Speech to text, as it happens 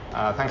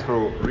Thanks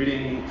for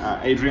reading,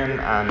 Adrian.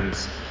 And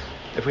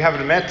if we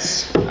haven't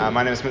met,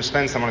 my name is Mitch,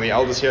 Spence. I'm one of the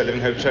elders here at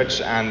Living Hope Church.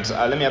 And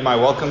let me add my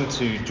welcome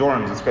to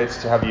Joram. It's great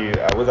to have you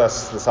with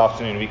us this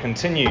afternoon. We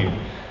continue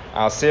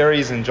our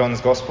series in John's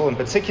Gospel, and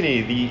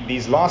particularly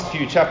these last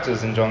few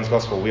chapters in John's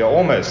Gospel. We are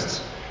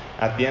almost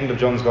at the end of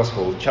John's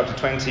Gospel, chapter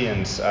 20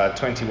 and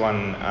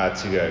 21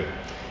 to go.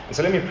 And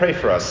so let me pray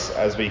for us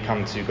as we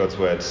come to God's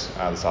Word this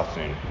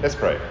afternoon. Let's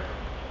pray.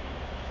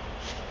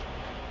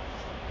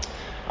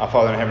 Our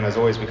Father in heaven, as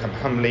always, we come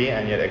humbly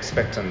and yet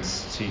expectant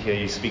to hear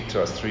you speak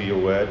to us through your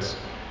word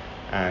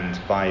and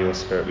by your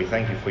Spirit. We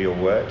thank you for your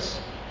word,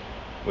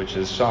 which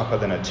is sharper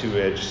than a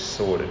two-edged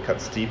sword. It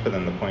cuts deeper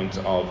than the point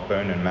of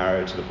bone and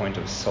marrow, to the point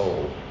of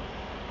soul,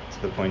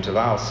 to the point of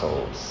our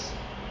souls,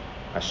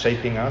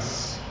 shaping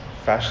us,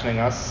 fashioning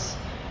us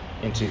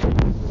into who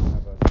you would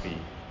have us be.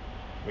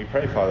 We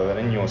pray, Father, that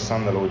in your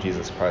Son, the Lord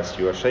Jesus Christ,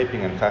 you are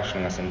shaping and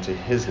fashioning us into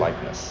his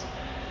likeness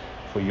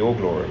for your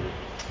glory.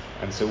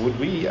 And so would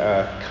we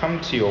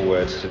come to your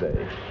word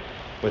today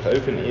with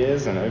open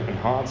ears and open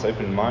hearts,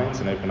 open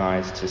minds and open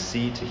eyes to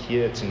see, to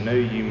hear, to know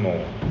you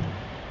more,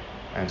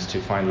 and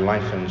to find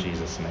life in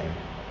Jesus' name.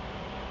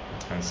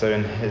 And so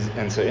in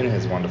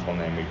his wonderful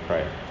name we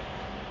pray.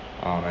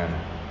 Amen.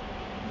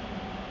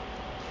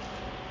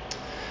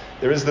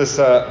 There is this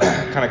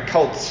kind of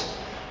cult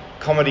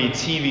comedy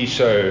TV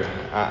show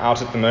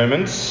out at the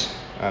moment.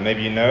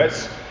 Maybe you know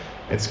it.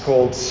 It's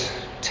called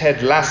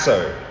Ted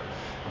Lasso.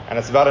 And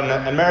it's about an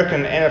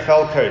American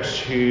NFL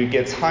coach who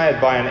gets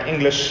hired by an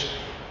English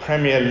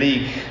Premier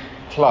League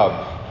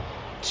club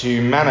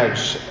to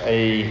manage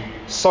a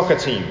soccer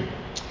team.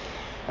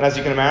 And as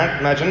you can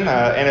imagine,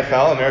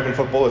 NFL, American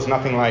football, is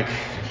nothing like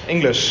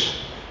English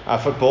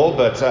football,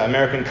 but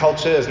American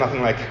culture is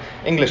nothing like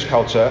English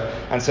culture.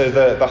 And so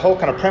the whole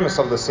kind of premise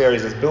of the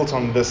series is built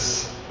on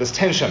this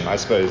tension, I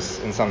suppose,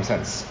 in some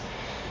sense.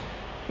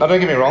 Now,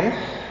 don't get me wrong.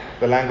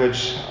 The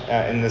language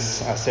in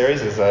this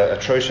series is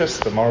atrocious.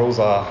 The morals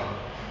are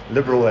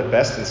liberal at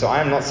best. And so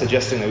I am not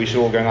suggesting that we should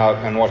all go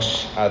out and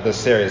watch this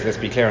series. Let's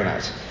be clear on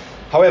that.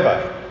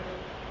 However,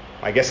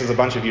 I guess a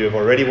bunch of you have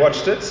already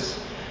watched it.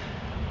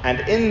 And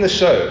in the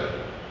show,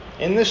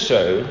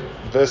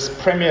 this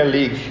Premier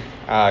League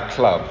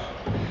club,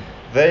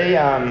 they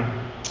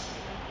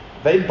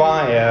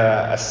buy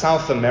a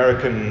South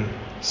American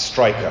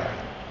striker.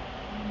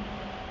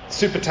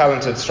 Super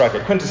talented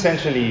striker,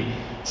 quintessentially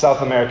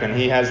South American.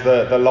 He has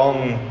the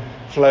long,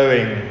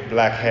 flowing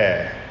black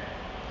hair.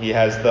 He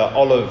has the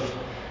olive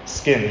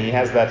skin. He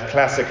has that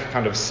classic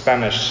kind of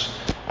Spanish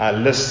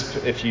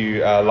lisp, if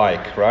you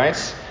like,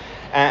 right?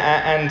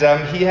 And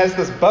he has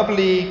this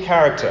bubbly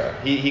character.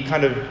 He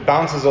kind of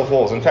bounces off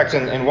walls. In fact,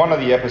 in one of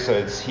the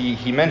episodes,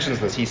 he mentions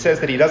this. He says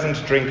that he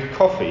doesn't drink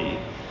coffee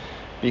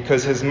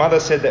because his mother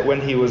said that when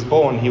he was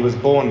born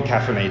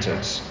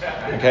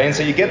caffeinated. Okay, and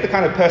so you get the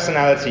kind of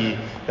personality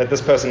that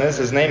this person is.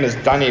 His name is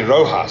Dani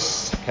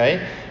Rojas.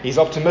 Okay, he's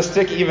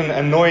optimistic, even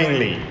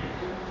annoyingly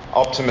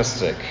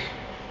optimistic.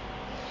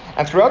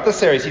 And throughout the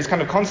series, he's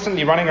kind of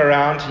constantly running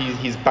around.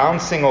 He's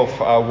bouncing off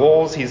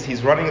walls.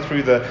 He's running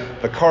through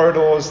the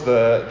corridors,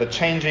 the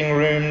changing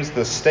rooms,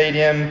 the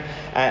stadium.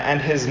 And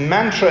his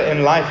mantra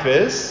in life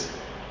is,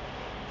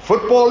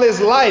 football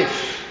is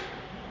life.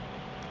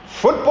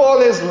 Football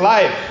is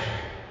life.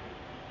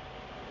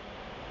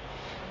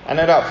 And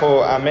no doubt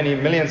for many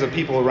millions of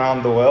people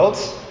around the world,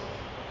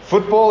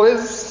 football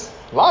is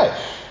life.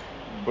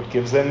 What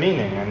gives them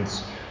meaning and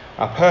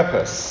a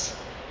purpose.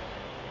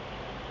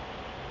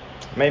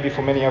 Maybe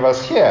for many of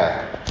us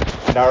here,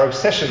 and our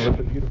obsession with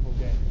the beautiful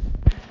game.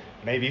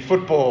 Maybe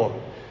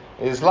football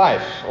is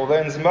life.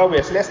 Although in Zimbabwe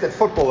it's less that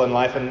football in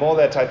life and more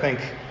that I think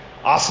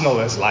Arsenal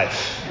is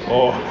life.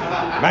 Or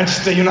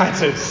Manchester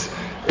United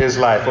is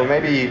life, or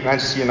maybe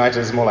Manchester United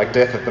is more like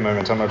death at the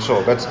moment, I'm not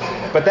sure.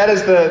 But that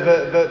is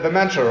the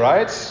mantra,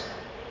 right?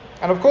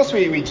 And of course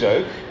we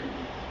joke,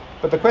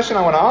 but the question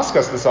I want to ask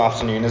us this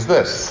afternoon is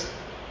this.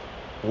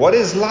 What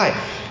is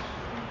life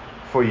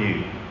for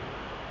you?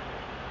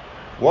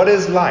 What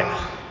is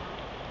life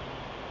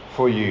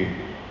for you?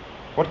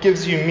 What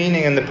gives you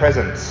meaning in the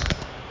present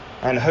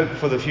and hope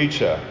for the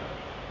future?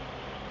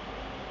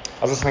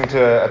 I was listening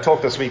to a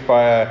talk this week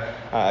by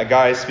a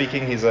guy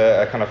speaking. He's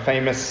a kind of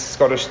famous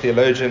Scottish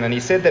theologian, and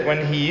he said that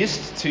when he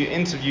used to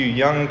interview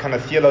young kind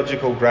of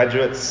theological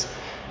graduates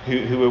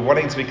who were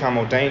wanting to become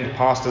ordained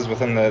pastors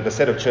within the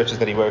set of churches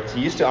that he worked,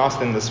 he used to ask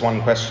them this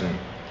one question.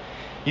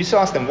 He used to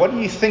ask them, what do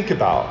you think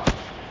about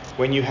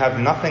when you have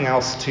nothing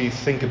else to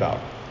think about?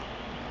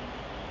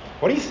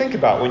 What do you think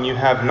about when you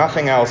have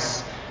nothing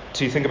else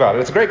to think about?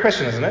 It's a great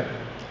question, isn't it?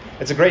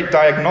 It's a great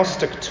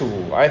diagnostic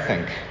tool, I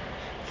think,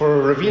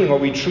 for revealing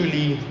what we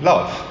truly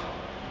love,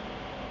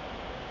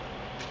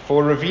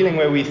 for revealing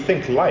where we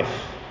think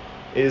life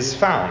is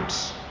found.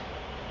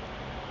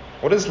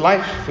 What is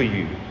life for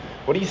you?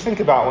 What do you think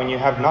about when you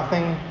have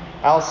nothing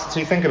else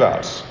to think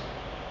about?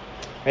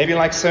 Maybe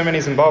like so many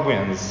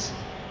Zimbabweans,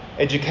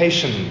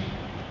 education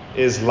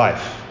is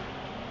life.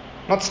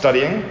 Not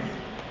studying,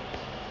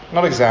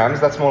 not exams,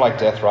 that's more like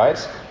death,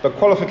 right? But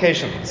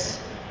qualifications.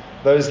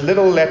 those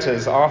little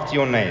letters after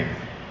your name,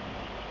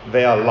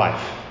 they are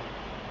life.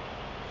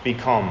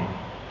 BCom,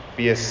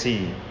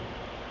 BSc,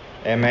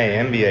 MA,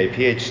 MBA,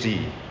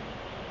 PhD.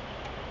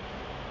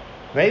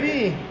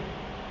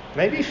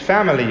 Maybe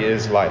family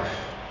is life.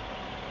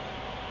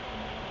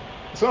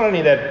 It's not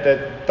only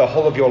that the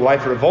whole of your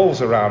life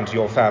revolves around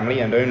your family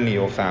and only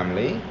your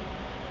family,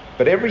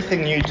 but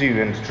everything you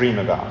do and dream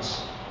about,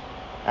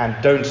 and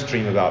don't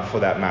dream about for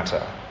that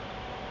matter.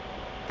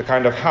 The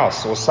kind of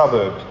house or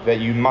suburb that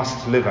you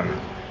must live in,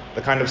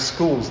 the kind of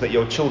schools that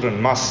your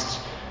children must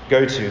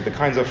go to, the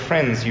kinds of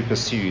friends you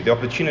pursue, the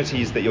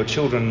opportunities that your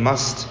children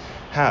must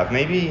have.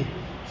 Maybe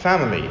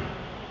family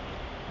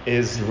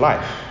is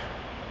life.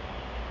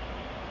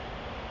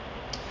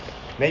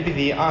 Maybe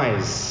the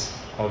eyes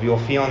of your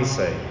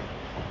fiancé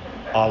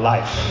are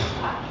life.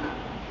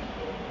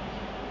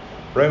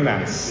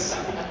 Romance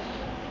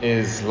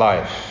is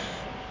life.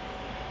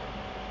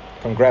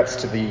 Congrats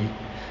to the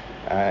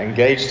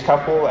engaged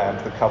couple and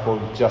the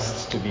couple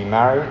just to be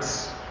married.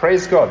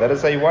 Praise God, that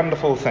is a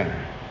wonderful thing.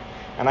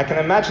 And I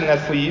can imagine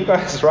that for you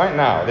guys right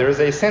now, there is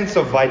a sense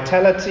of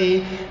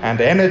vitality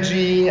and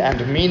energy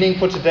and meaning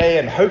for today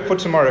and hope for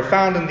tomorrow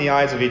found in the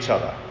eyes of each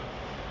other.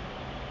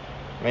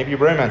 Maybe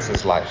romance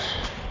is life.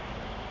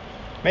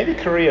 Maybe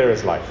career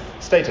is life.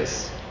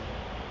 Status,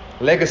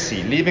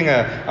 legacy, leaving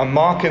a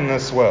mark in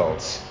this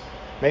world.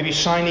 Maybe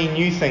shiny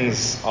new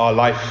things are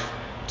life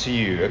to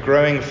you. A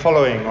growing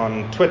following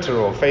on Twitter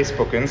or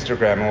Facebook or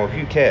Instagram, or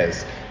who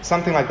cares.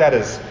 Something like that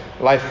is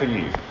life for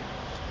you.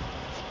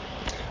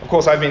 Of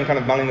course, I've been kind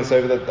of mulling this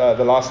over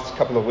the last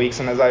couple of weeks,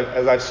 and as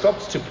I've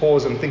stopped to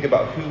pause and think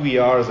about who we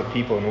are as a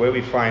people and where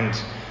we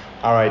find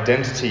our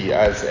identity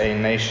as a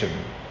nation,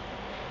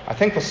 I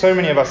think for so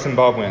many of us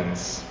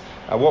Zimbabweans,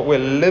 what we're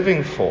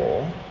living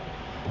for,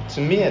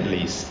 to me at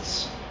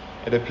least,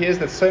 it appears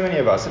that so many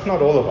of us, if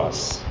not all of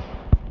us,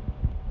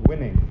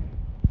 winning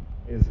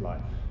is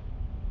life.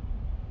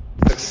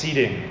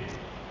 Succeeding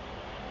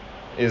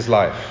is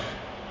life.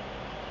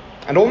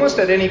 And almost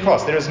at any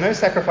cost. There is no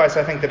sacrifice,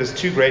 I think, that is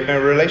too great, no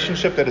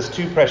relationship that is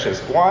too precious.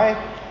 Why?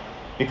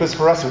 Because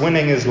for us,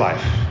 winning is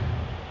life.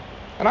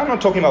 And I'm not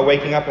talking about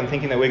waking up and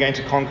thinking that we're going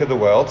to conquer the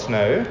world,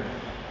 no.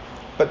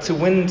 But to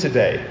win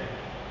today.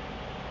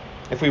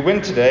 If we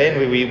win today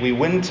and we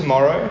win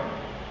tomorrow,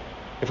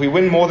 if we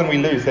win more than we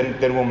lose,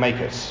 then we'll make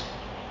it.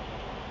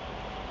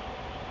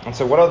 And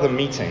so what are the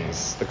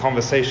meetings, the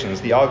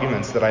conversations, the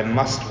arguments that I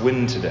must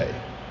win today?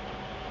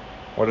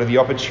 What are the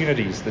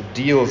opportunities, the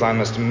deals I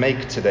must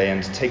make today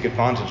and take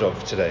advantage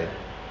of today?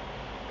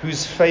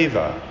 Whose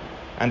favor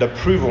and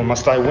approval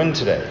must I win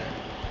today?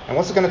 And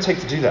what's it going to take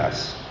to do that?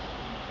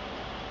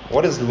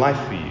 What is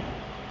life for you?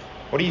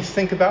 What do you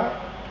think about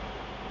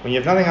when you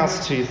have nothing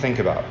else to think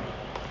about?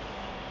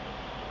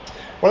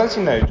 Well, as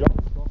you know,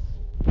 John's gospel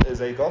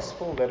is a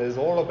gospel that is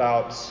all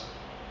about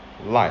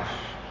life.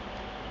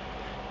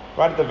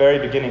 Right at the very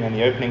beginning in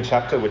the opening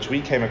chapter, which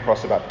we came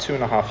across about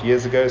 2.5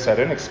 years ago, so I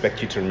don't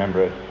expect you to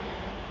remember it.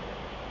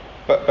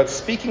 But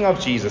speaking of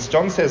Jesus,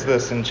 John says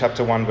this in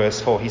chapter 1, verse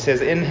 4. He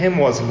says, "In him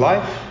was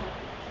life,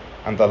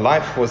 and the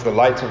life was the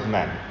light of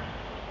men."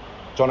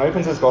 John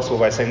opens his gospel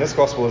by saying this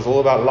gospel is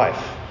all about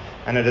life,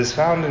 and it is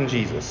found in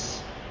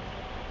Jesus.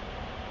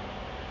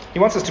 He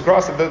wants us to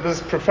grasp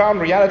this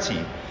profound reality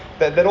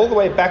that all the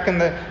way back in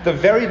the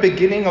very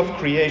beginning of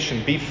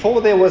creation,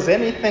 before there was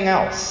anything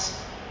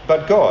else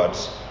but God,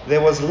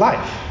 there was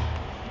life.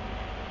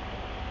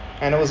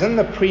 And it was in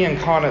the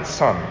pre-incarnate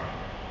Son,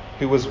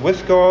 who was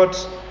with God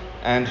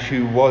and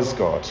who was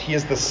God. He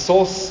is the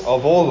source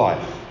of all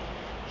life.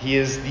 He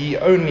is the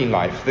only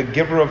life, the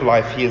giver of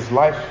life. He is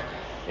life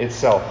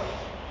itself.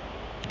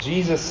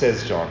 Jesus,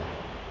 says John,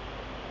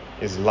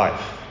 is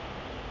life.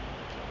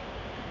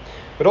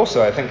 But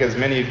also, I think as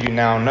many of you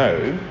now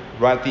know,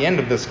 right at the end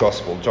of this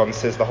gospel, John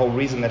says the whole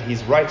reason that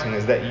he's writing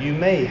is that you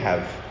may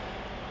have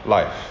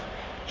life.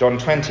 John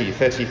 20,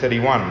 30,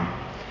 31.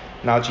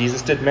 Now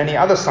Jesus did many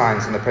other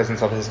signs in the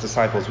presence of his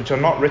disciples, which are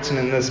not written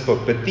in this book,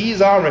 but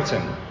these are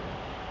written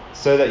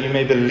so that you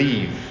may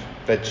believe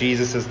that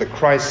Jesus is the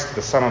Christ,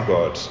 the Son of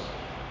God,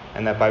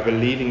 and that by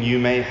believing you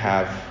may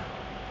have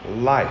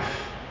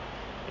life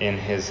in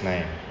his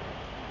name.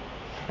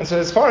 And so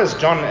as far as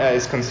John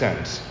is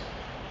concerned,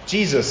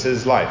 Jesus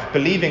is life.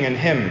 Believing in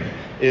him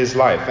is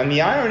life. And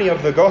the irony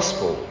of the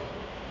gospel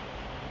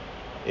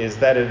is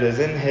that it is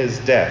in his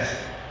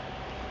death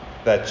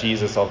that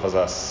Jesus offers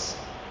us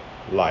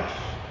life.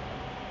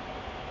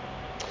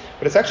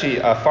 But it's actually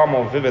far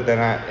more vivid than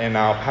in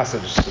our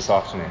passage this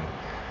afternoon.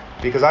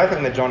 Because I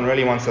think that John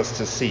really wants us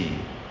to see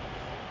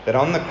that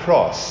on the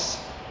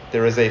cross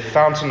there is a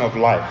fountain of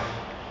life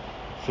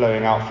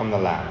flowing out from the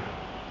Lamb.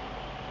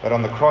 That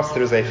on the cross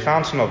there is a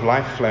fountain of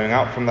life flowing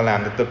out from the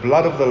Lamb. That the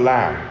blood of the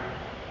Lamb,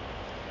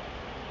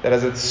 that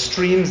as it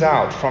streams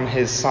out from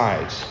his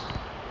side,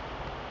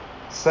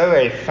 so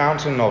a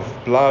fountain of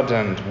blood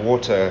and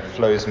water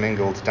flows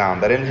mingled down.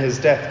 That in his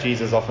death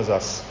Jesus offers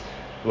us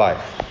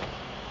life.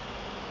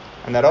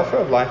 And that offer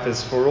of life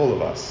is for all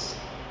of us.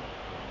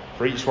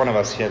 For each one of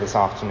us here this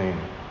afternoon.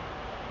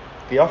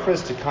 The offer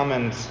is to come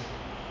and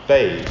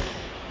bathe,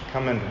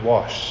 come and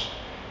wash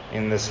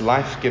in this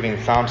life-giving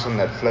fountain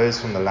that flows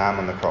from the Lamb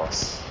on the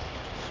cross.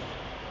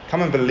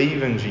 Come and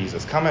believe in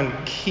Jesus. Come and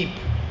keep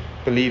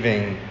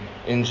believing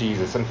in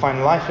Jesus and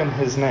find life in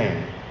his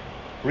name.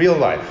 Real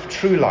life,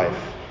 true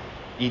life,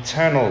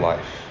 eternal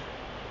life.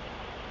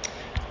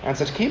 And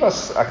so to keep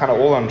us kind of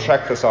all on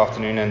track this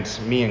afternoon, and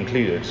me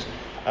included,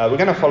 we're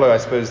going to follow, I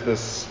suppose,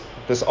 this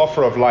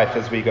offer of life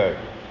as we go.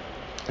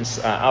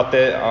 It's out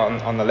there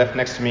on the left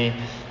next to me.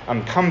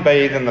 Come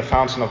bathe in the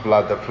fountain of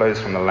blood that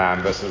flows from the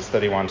Lamb, verses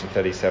 31 to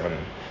 37,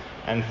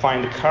 and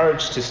find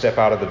courage to step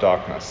out of the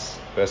darkness,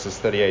 verses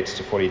 38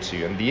 to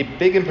 42. And the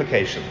big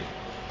implication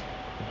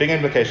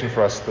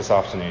for us this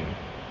afternoon,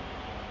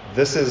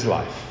 this is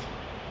life.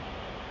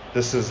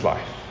 This is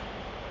life.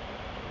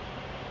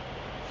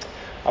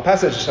 Our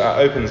passage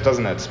opens,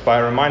 doesn't it, by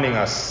reminding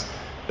us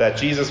that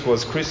Jesus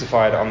was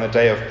crucified on the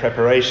day of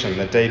preparation,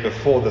 the day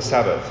before the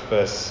Sabbath,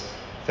 verse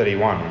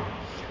 31.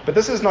 But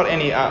this is not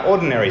any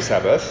ordinary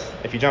Sabbath.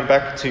 If you jump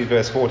back to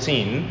verse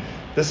 14,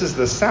 this is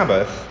the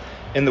Sabbath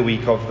in the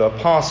week of the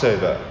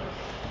Passover.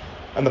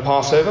 And the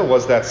Passover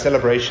was that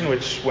celebration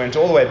which went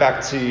all the way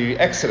back to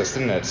Exodus,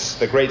 didn't it?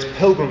 The great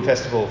pilgrim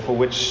festival for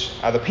which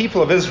the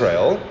people of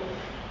Israel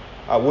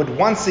would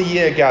once a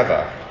year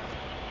gather.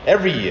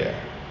 Every year,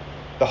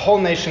 the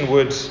whole nation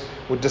would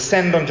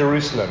descend on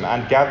Jerusalem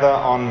and gather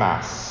en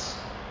masse.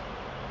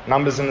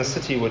 Numbers in the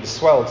city would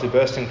swell to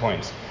bursting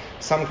point.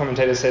 Some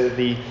commentators say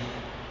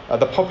that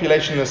the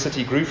population in the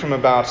city grew from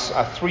about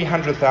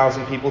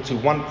 300,000 people to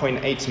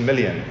 1.8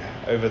 million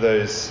over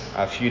those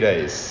few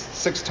days,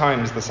 6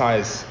 times the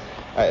size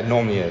it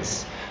normally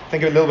is.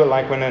 Think of it a little bit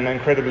like when an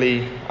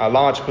incredibly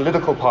large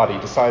political party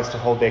decides to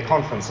hold their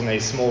conference in a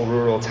small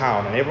rural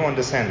town, and everyone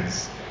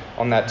descends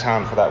on that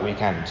town for that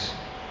weekend.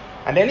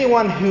 And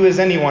anyone who is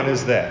anyone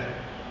is there.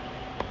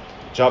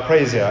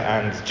 Jarprazia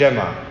and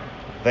Gemma,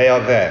 they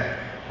are there,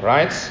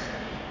 right?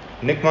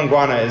 Nick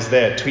Mangwana is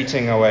there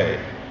tweeting away.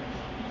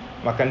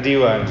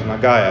 Makandiwa and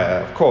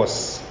Magaya, of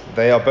course,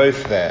 they are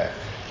both there.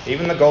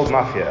 Even the Gold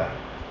Mafia,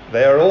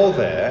 they are all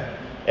there.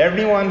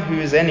 Everyone who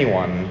is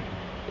anyone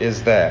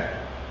is there.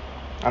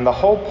 And the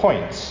whole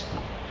point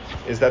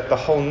is that the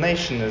whole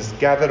nation is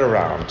gathered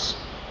around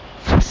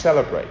to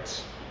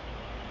celebrate.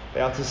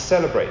 They are to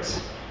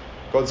celebrate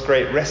God's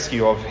great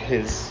rescue of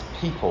his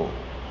people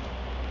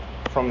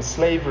from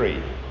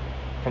slavery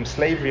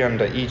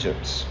under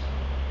Egypt.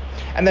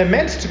 And they're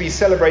meant to be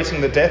celebrating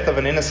the death of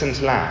an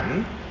innocent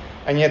lamb,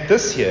 and yet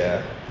this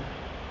year,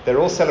 they're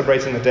all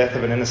celebrating the death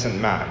of an innocent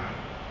man.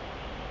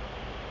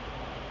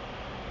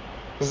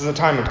 This is a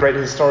time of great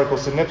historical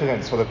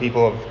significance for the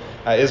people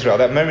of Israel.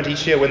 That moment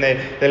each year when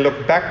they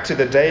look back to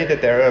the day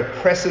that their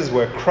oppressors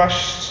were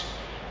crushed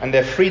and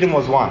their freedom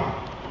was won.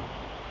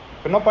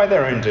 But not by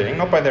their own doing,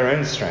 not by their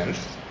own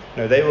strength.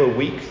 No, they were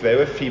weak, they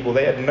were feeble,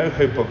 they had no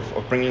hope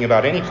of bringing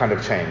about any kind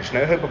of change,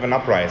 no hope of an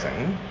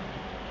uprising.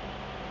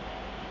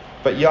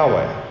 But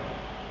Yahweh,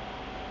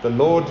 the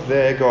Lord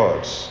their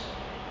God,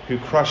 who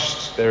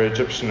crushed their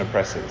Egyptian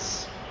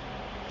oppressors.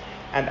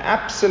 And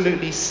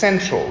absolutely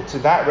central to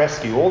that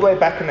rescue, all the way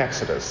back in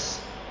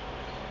Exodus,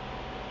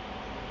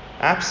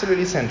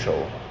 absolutely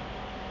central,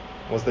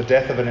 was the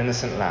death of an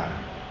innocent lamb.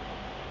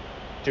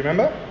 Do you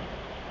remember?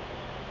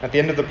 At the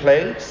end of the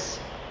plagues,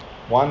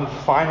 one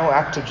final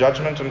act of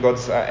judgment on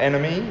God's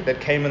enemy that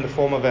came in the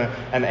form of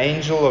an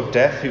angel of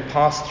death who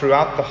passed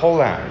throughout the whole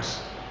land.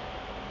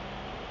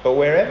 But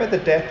wherever the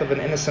death of an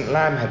innocent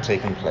lamb had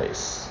taken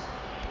place,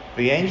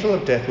 the angel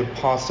of death would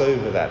pass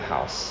over that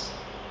house.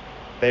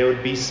 They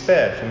would be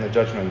spared from the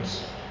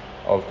judgment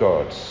of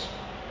God.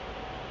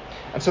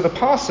 And so the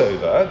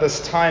Passover,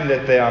 this time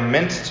that they are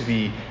meant to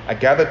be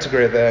gathered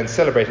together and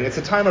celebrating, it's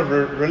a time of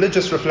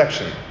religious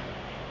reflection.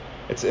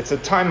 It's a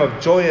time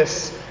of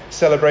joyous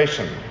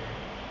celebration.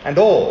 And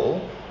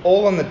all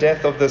on the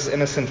death of this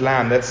innocent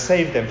lamb that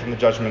saved them from the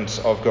judgment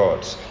of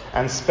God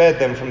and spared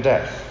them from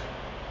death.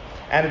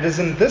 And it is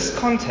in this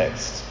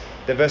context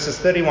that verses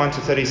 31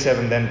 to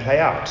 37 then play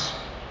out.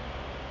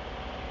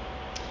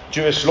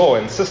 Jewish law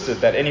insisted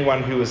that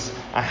anyone who was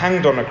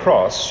hanged on a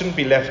cross shouldn't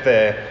be left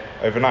there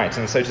overnight.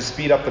 And so to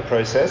speed up the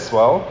process,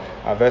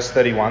 verse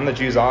 31, the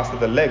Jews asked that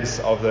the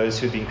legs of those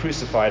who had been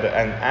crucified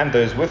and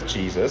those with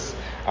Jesus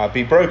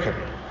be broken.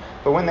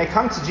 But when they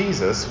come to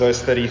Jesus,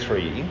 verse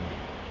 33,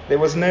 there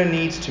was no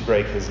need to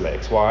break his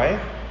legs. Why?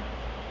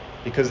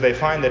 Because they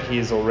find that he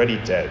is already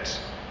dead.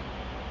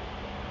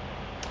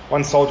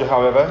 One soldier,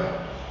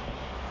 however,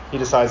 he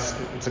decides,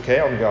 it's okay,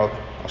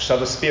 I'll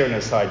shove a spear in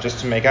his side just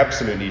to make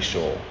absolutely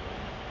sure.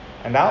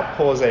 And out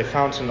pours a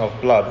fountain of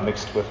blood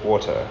mixed with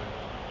water.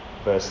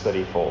 Verse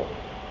 34.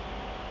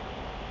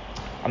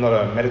 I'm not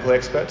a medical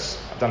expert.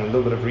 I've done a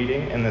little bit of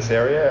reading in this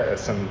area,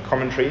 some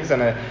commentaries,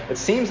 and it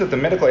seems that the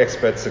medical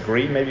experts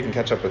agree. Maybe you can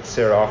catch up with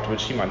Sarah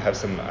afterwards. She might have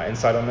some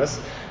insight on this.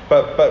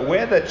 But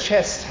where the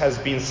chest has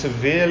been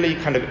severely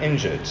kind of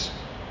injured,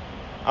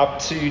 up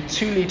to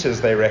 2 liters,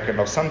 they reckon,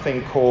 of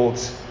something called,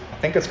 I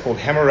think it's called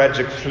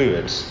hemorrhagic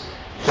fluid,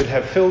 could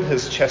have filled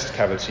his chest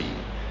cavity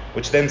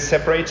which then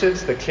separated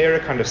the clearer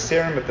kind of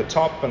serum at the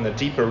top and the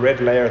deeper red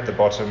layer at the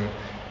bottom.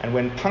 And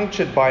when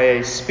punctured by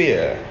a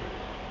spear,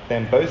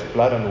 then both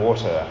blood and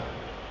water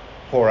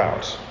pour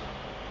out.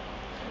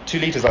 2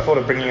 liters, I thought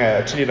of bringing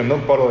a 2-liter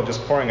milk bottle and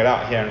just pouring it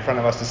out here in front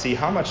of us to see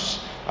how much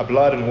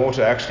blood and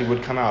water actually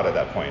would come out at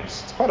that point.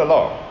 It's quite a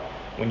lot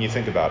when you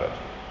think about it.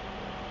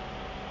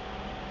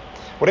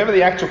 Whatever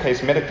the actual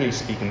case, medically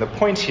speaking, the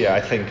point here,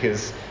 I think,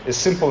 is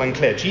simple and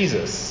clear.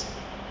 Jesus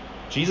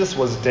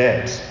was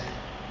dead.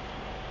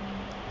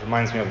 It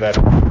reminds me of that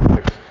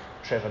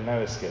Trevor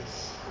Noah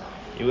skits.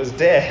 He was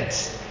dead.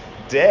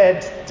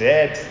 Dead,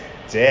 dead,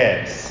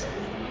 dead.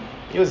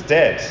 He was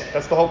dead.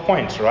 That's the whole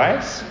point,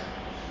 right?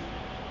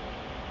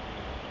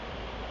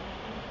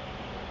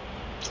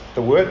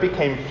 The Word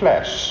became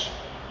flesh,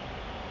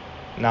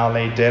 now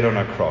lay dead on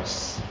a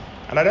cross.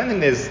 And I don't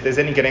think there's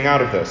any getting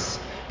out of this.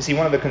 You see,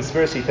 one of the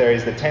conspiracy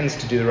theories that tends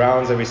to do the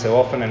rounds every so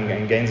often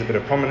and gains a bit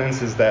of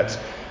prominence is that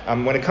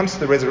when it comes to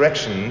the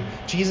resurrection,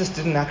 Jesus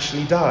didn't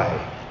actually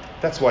die.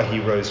 That's why he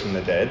rose from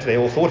the dead. They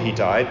all thought he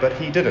died, but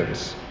he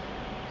didn't.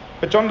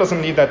 But John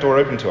doesn't leave that door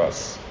open to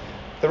us.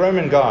 The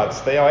Roman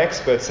guards, they are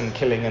experts in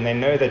killing, and they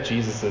know that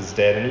Jesus is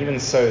dead, and even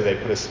so they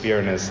put a spear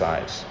in his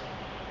side.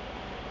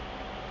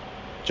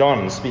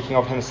 John, speaking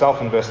of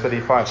himself in verse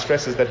 35,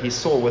 stresses that he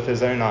saw with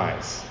his own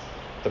eyes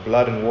the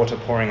blood and water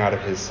pouring out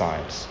of his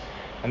side.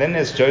 And then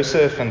there's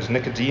Joseph and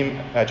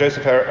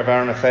Joseph of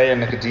Arimathea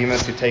and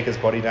Nicodemus, who take his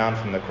body down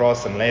from the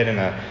cross and lay it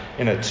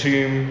in a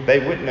tomb. They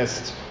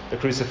witnessed the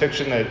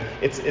crucifixion.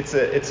 It's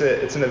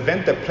an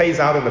event that plays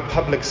out in the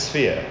public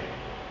sphere.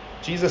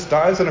 Jesus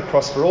dies on a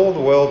cross for all the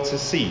world to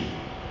see.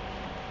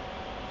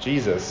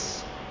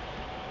 Jesus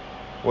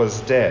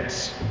was dead.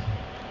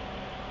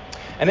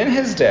 And in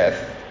his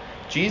death,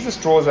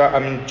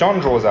 John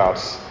draws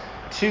out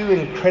 2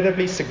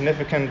 incredibly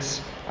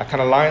significant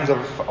kind of lines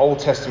of Old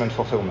Testament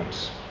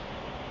fulfillment.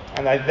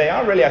 And they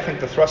are really, I think,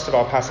 the thrust of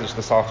our passage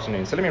this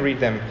afternoon. So let me read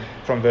them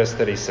from verse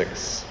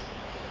 36.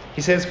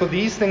 He says, "For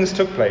these things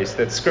took place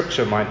that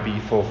Scripture might be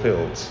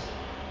fulfilled.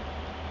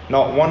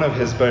 Not one of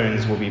his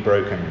bones will be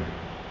broken."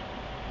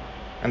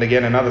 And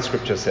again, another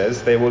scripture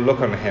says, "They will look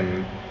on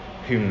him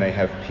whom they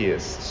have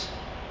pierced."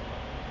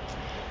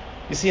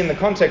 You see, in the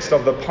context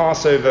of the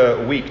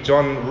Passover week,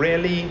 John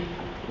really,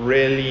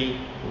 really,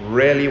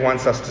 really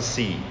wants us to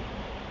see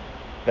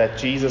that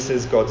Jesus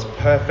is God's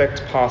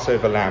perfect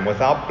Passover lamb,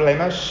 without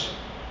blemish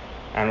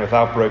and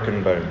without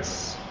broken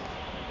bones.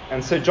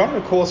 And so John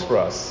recalls for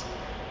us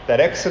that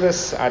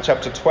Exodus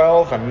chapter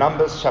 12 and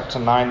Numbers chapter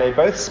 9, they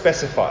both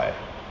specify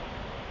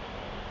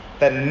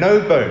that no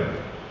bone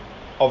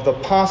of the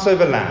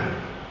Passover lamb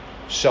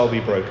shall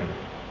be broken.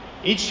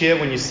 Each year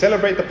when you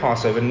celebrate the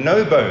Passover,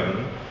 no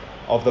bone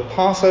of the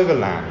Passover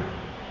lamb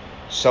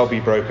shall be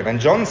broken. And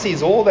John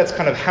sees all that's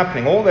kind of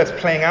happening, all that's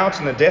playing out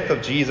in the death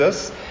of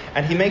Jesus,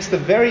 and he makes the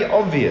very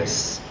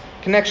obvious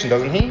connection,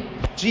 doesn't he?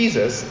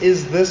 Jesus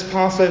is this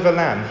Passover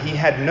lamb. He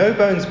had no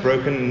bones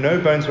broken, no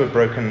bones were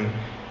broken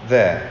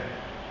there.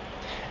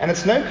 And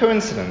it's no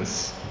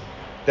coincidence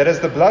that as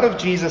the blood of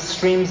Jesus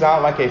streams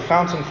out like a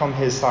fountain from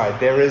his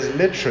side, there is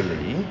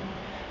literally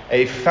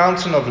a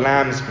fountain of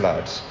lamb's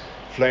blood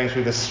flowing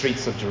through the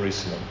streets of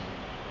Jerusalem.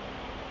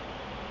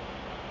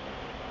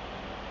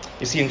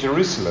 You see, in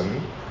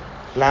Jerusalem,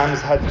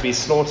 lambs had to be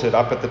slaughtered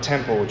up at the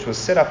temple, which was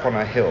set up on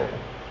a hill.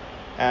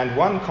 And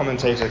one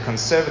commentator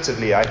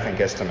conservatively, I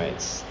think,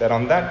 estimates that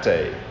on that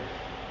day,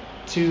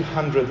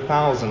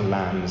 200,000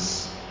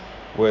 lambs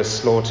were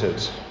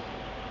slaughtered.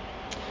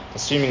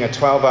 Assuming a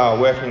 12-hour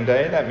working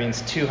day, that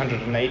means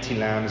 280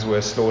 lambs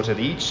were slaughtered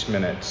each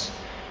minute,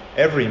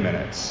 every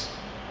minute,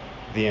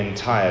 the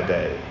entire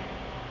day.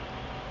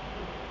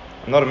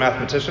 I'm not a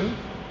mathematician,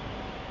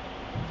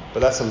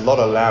 but that's a lot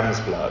of lamb's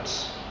blood.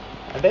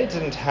 And they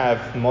didn't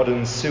have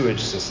modern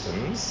sewage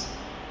systems.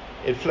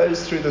 It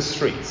flows through the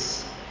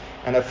streets,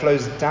 and it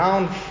flows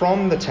down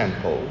from the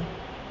temple,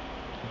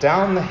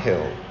 down the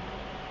hill,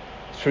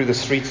 through the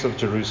streets of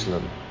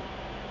Jerusalem.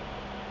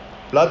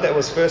 Blood that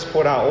was first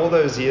poured out all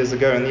those years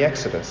ago in the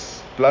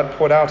Exodus. Blood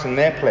poured out in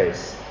their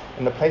place,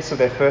 in the place of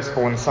their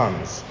firstborn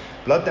sons.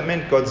 Blood that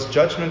meant God's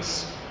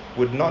judgments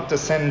would not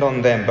descend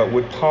on them, but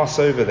would pass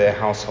over their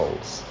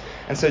households.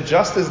 And so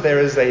just as there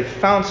is a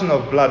fountain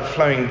of blood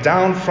flowing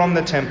down from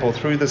the temple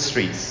through the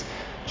streets,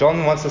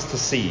 John wants us to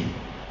see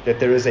that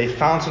there is a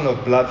fountain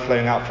of blood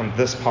flowing out from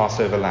this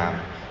Passover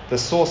lamb, the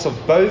source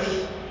of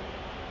both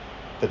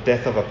the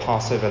death of a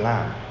Passover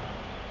lamb.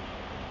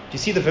 Do you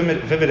see the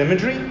vivid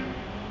imagery?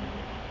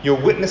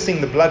 You're witnessing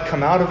the blood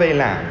come out of a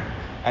lamb,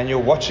 and you're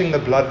watching the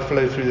blood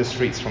flow through the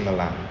streets from the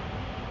lamb.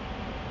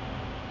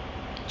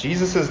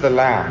 Jesus is the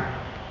lamb.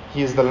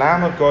 He is the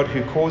Lamb of God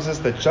who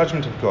causes the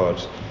judgment of God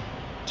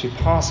to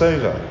pass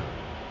over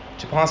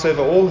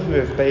all who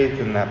have bathed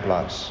in that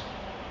blood.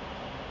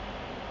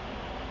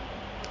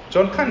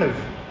 John kind of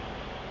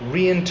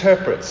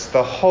reinterprets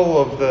the whole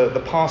of the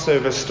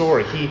Passover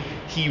story.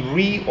 He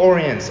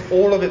reorients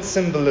all of its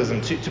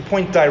symbolism to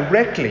point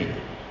directly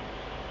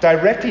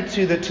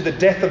to the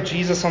death of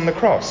Jesus on the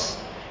cross.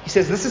 He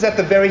says this is at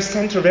the very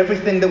center of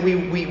everything that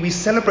we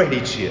celebrate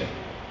each year.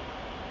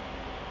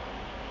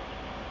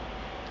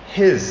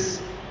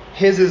 His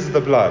is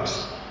the blood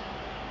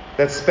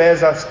that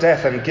spares us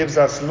death and gives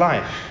us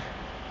life.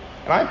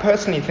 And I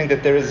personally think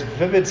that there is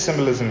vivid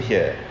symbolism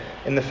here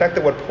in the fact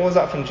that what pours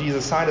out from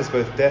Jesus' side is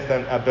both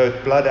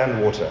both blood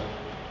and water.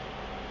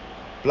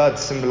 Blood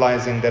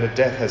symbolizing that a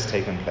death has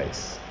taken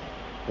place.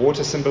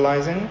 Water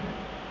symbolizing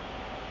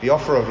the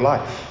offer of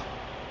life.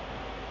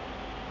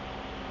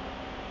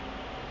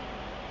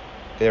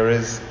 There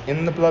is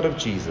in the blood of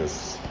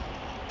Jesus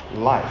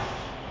life.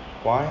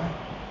 Why?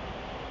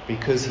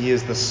 Because he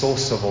is the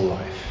source of all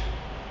life.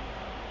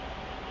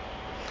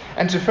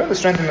 And to further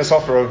strengthen this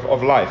offer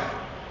of life,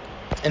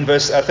 in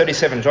verse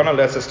 37, John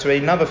alerts us to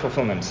another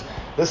fulfillment,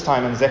 this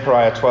time in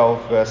Zechariah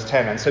 12, verse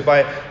 10. And so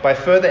by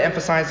further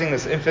emphasizing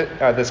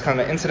this kind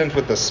of incident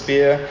with the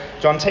spear,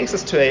 John takes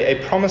us to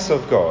a promise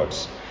of God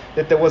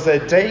that there was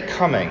a day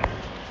coming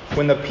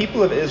when the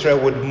people of Israel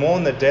would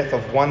mourn the death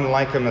of one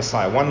like a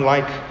Messiah, one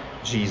like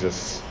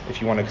Jesus,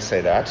 if you want to say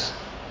that.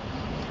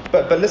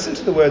 But listen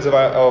to the words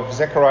of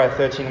Zechariah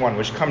 13:1,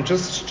 which come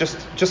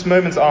just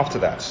moments after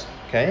that.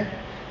 Okay?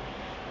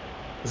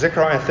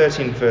 Zechariah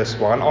 13, verse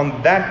 1.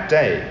 On that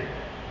day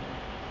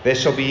there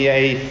shall be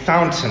a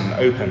fountain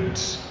opened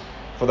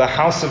for the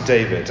house of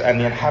David and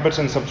the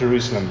inhabitants of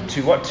Jerusalem.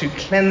 To what? To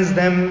cleanse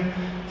them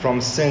from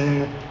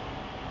sin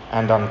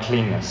and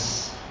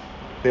uncleanness.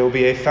 There will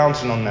be a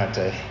fountain on that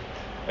day,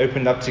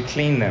 opened up to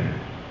clean them,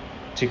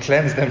 to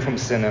cleanse them from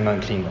sin and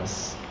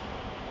uncleanness.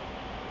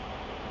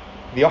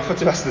 The offer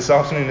to us this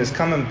afternoon is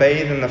come and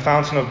bathe in the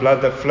fountain of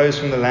blood that flows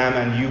from the Lamb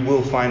and you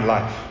will find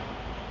life.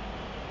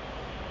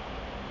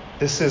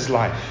 This is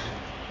life.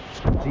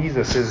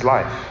 Jesus is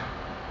life.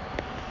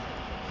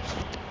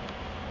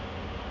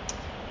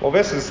 Well,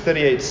 verses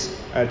 38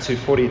 to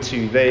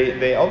 42,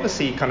 they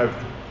obviously kind of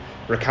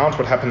recount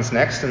what happens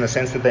next in the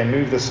sense that they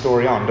move the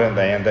story on, don't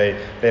they? And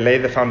they lay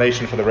the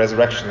foundation for the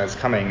resurrection that's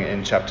coming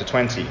in chapter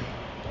 20.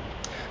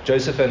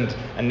 Joseph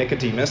and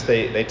Nicodemus,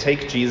 they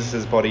take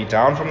Jesus' body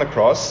down from the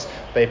cross,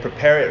 they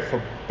prepare it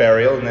for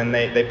burial, and then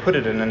they put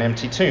it in an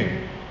empty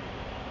tomb.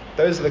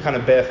 Those are the kind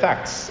of bare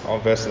facts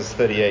of verses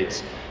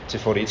 38 to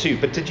 42.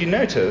 But did you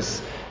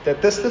notice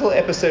that this little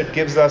episode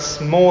gives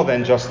us more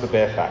than just the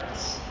bare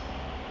facts?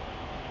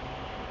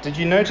 Did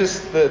you notice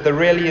the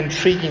really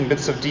intriguing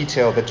bits of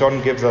detail that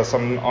John gives us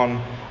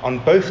on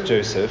both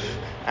Joseph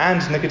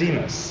and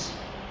Nicodemus?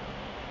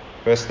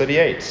 Verse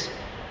 38.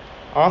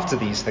 After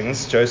these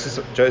things,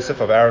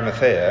 Joseph of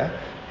Arimathea,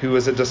 who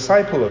was a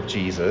disciple of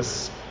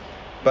Jesus,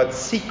 but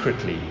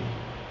secretly,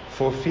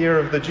 for fear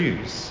of the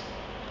Jews,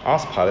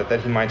 asked Pilate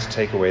that he might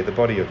take away the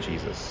body of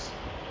Jesus.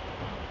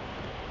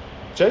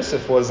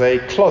 Joseph was a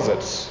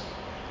closet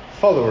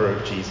follower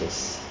of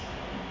Jesus,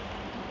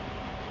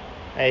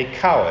 a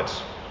coward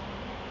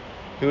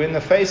who in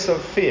the face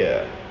of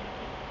fear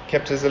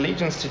kept his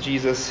allegiance to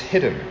Jesus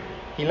hidden.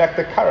 He lacked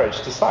the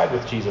courage to side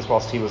with Jesus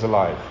whilst he was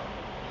alive.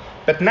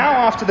 But now,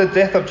 after the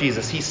death of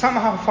Jesus, he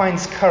somehow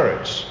finds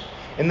courage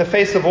in the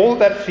face of all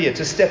that fear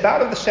to step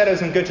out of the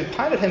shadows and go to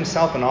Pilate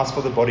himself and ask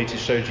for the body to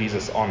show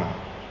Jesus honor.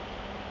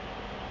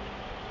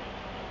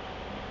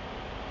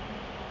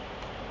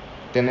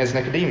 Then there's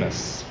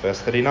Nicodemus, verse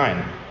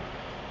 39.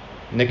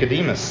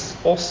 Nicodemus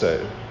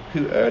also,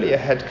 who earlier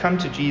had come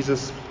to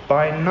Jesus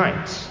by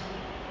night,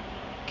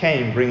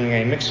 came bringing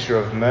a mixture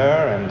of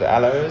myrrh and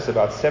aloes,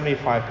 about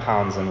 75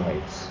 pounds in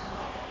weight.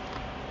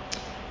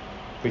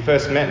 We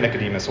first met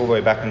Nicodemus all the way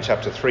back in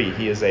chapter 3.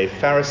 He is a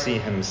Pharisee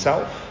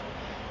himself,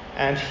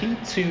 and he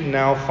too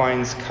now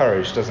finds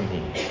courage, doesn't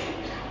he?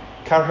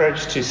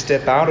 Courage to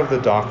step out of the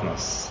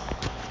darkness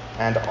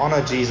and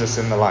honor Jesus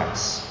in the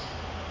light.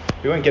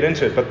 We won't get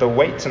into it, but the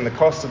weight and the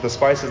cost of the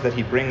spices that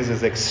he brings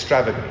is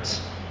extravagant,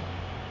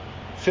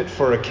 fit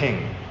for a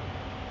king.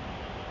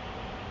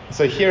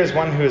 So here is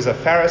one who is a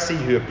Pharisee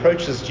who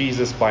approaches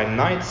Jesus by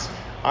night,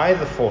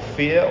 either for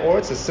fear or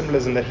it's a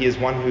symbolism that he is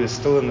one who is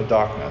still in the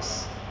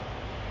darkness.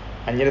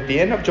 And yet at the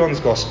end of John's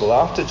Gospel,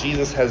 after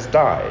Jesus has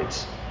died,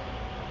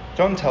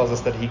 John tells us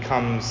that he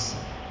comes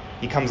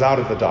out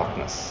of the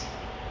darkness.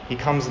 He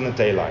comes in the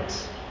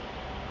daylight.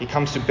 He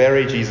comes to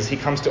bury Jesus. He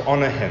comes to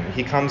honor him.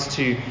 He comes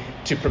to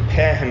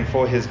prepare him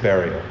for his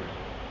burial.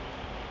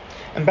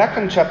 And back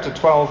in chapter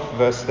 12,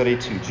 verse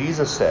 32,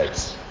 Jesus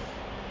says,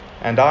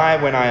 "And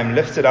I, when I am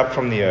lifted up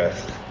from the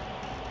earth,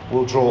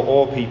 will draw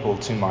all people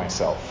to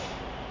myself."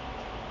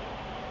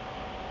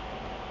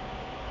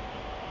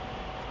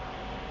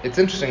 It's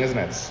interesting, isn't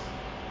it?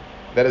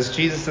 That as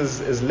Jesus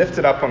is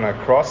lifted up on a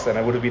cross, and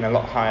it would have been a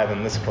lot higher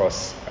than this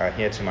cross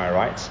here to my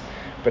right,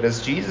 but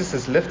as Jesus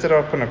is lifted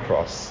up on a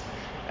cross,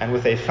 and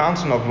with a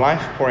fountain of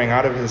life pouring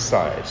out of his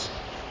side,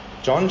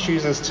 John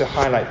chooses to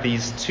highlight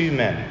these two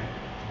men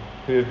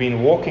who have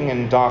been walking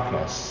in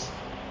darkness,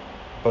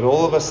 but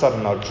all of a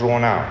sudden are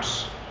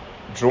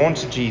drawn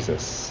to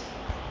Jesus,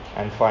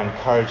 and find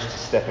courage to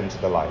step into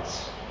the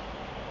light.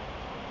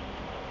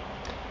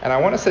 And I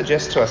want to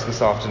suggest to us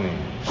this afternoon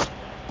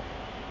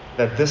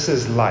that this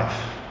is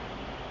life.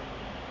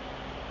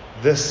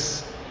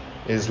 This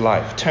is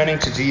life. Turning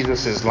to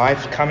Jesus is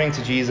life. Coming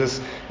to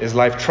Jesus is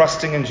life.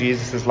 Trusting in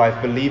Jesus is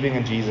life. Believing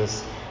in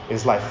Jesus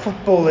is life.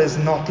 Football is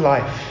not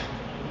life.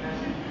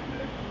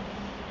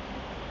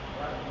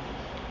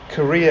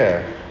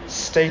 Career,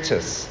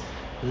 status,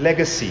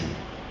 legacy,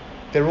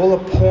 they're all a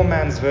poor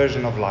man's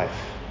version of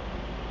life.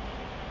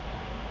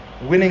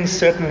 Winning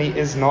certainly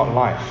is not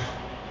life.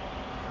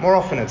 More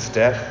often it's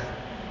death.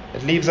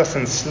 It leaves us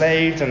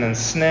enslaved and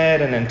ensnared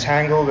and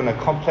entangled in a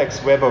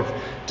complex web of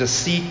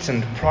deceit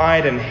and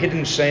pride and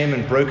hidden shame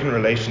and broken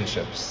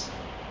relationships.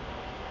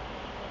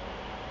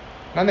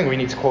 And I think we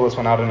need to call this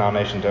one out in our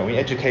nation, don't we?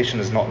 Education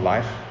is not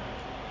life.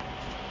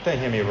 Don't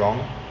hear me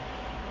wrong.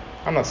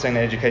 I'm not saying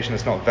that education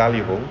is not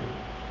valuable.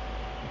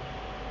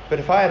 But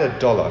if I had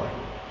 $1,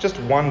 just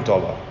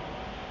 $1,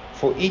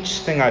 for each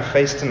thing I've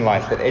faced in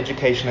life that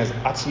education has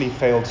utterly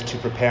failed to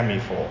prepare me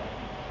for,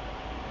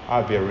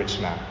 I'd be a rich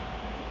man.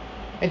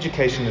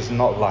 Education is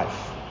not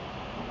life.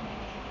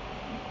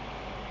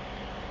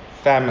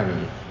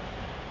 Family,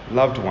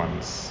 loved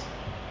ones,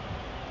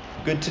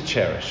 good to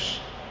cherish,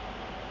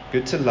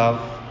 good to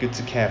love, good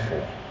to care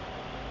for.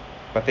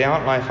 But they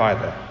aren't life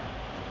either.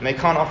 And they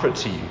can't offer it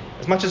to you.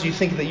 As much as you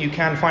think that you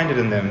can find it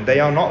in them, they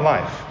are not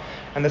life.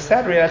 And the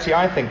sad reality,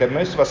 I think, that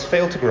most of us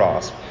fail to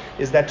grasp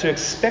is that to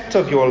expect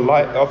of your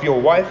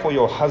wife or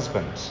your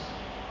husband,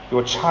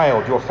 your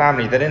child, your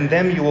family, that in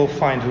them you will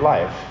find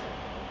life,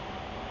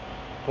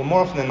 well,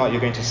 more often than not,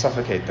 you're going to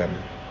suffocate them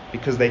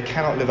because they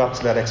cannot live up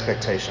to that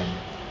expectation.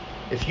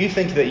 If you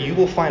think that you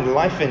will find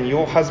life in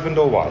your husband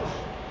or wife,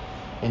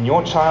 in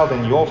your child,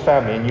 in your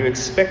family, and you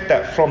expect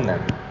that from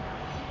them,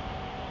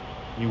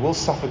 you will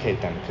suffocate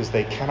them because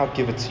they cannot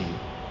give it to you.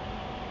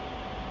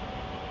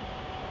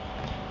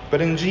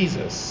 But in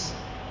Jesus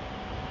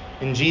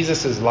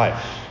is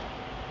life.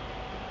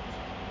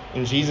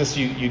 In Jesus,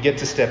 you get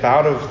to step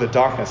out of the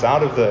darkness,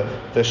 out of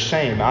the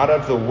shame, out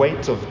of the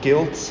weight of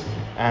guilt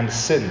and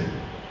sin,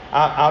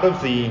 out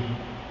of the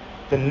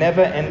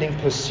never-ending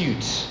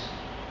pursuit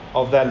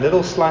of that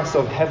little slice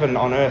of heaven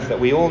on earth that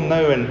we all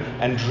know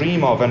and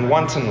dream of and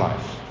want in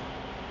life.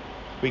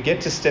 We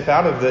get to step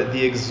out of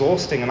the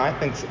exhausting and I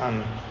think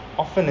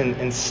often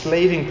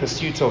enslaving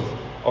pursuit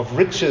of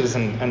riches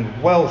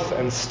and wealth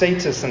and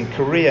status and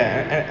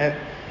career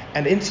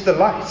and into the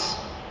light,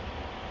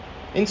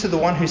 into the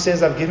one who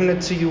says, I've given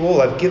it to you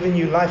all, I've given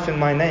you life in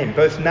my name,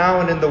 both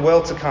now and in the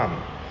world to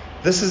come.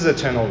 This is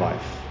eternal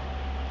life.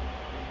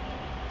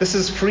 This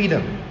is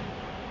freedom.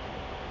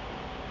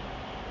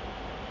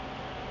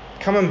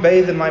 Come and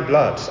bathe in my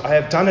blood. I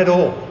have done it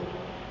all.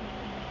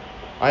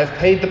 I have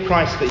paid the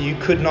price that you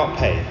could not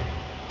pay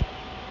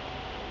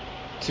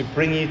to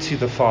bring you to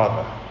the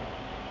Father,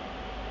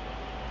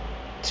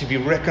 to be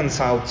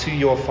reconciled to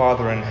your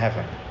Father in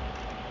heaven.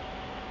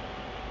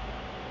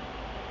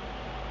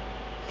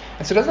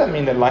 And so does that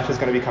mean that life is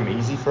going to become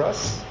easy for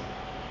us?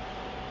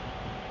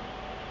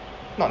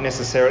 Not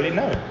necessarily,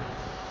 no.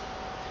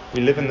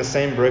 We live in the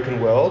same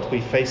broken world.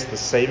 We face the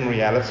same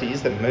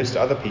realities that most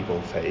other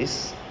people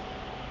face.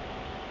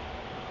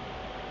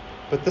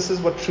 But this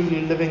is what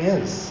truly living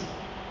is.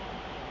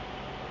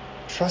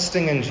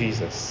 Trusting in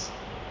Jesus,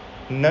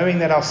 knowing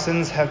that our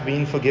sins have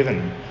been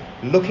forgiven,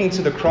 looking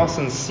to the cross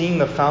and seeing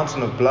the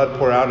fountain of blood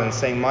pour out and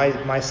saying,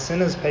 my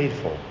sin is paid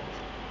for.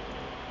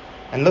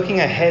 And looking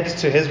ahead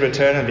to his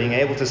return and being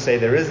able to say,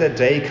 there is a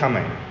day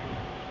coming.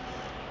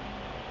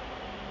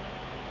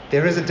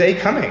 There is a day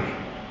coming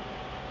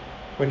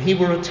when he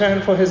will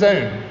return for his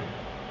own.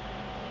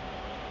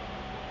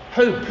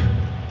 Hope,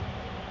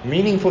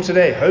 meaning for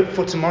today, hope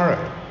for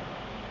tomorrow.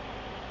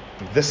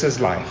 This is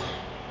life.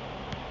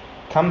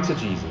 Come to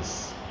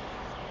Jesus.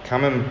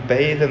 Come and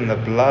bathe in the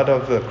blood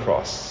of the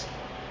cross.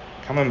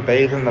 Come and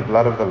bathe in the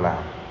blood of the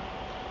Lamb.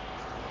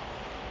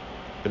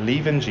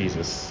 Believe in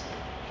Jesus.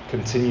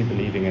 Continue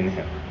believing in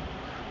him.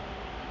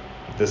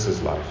 This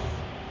is life.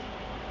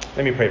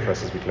 Let me pray for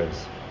us as we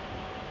close.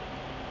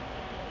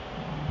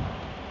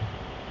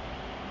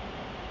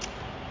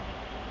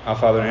 Our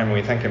Father in heaven,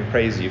 we thank and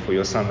praise you for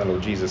your Son, the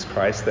Lord Jesus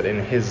Christ, that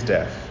in his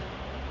death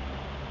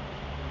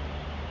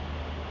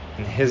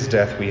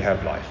we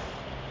have life.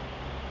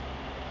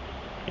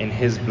 In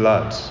his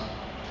blood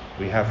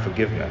we have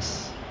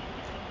forgiveness.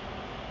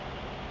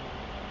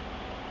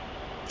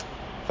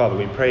 Father,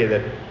 we pray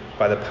that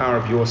by the power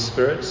of your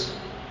Spirit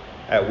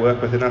at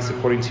work within us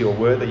according to your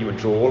word, that you would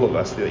draw all of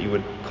us, that you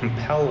would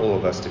compel all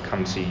of us to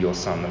come to your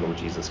Son, the Lord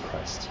Jesus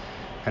Christ,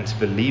 and to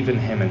believe in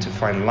him and to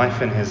find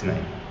life in his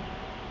name.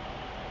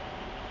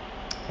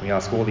 We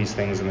ask all these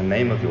things in the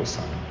name of your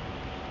Son.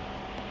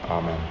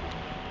 Amen.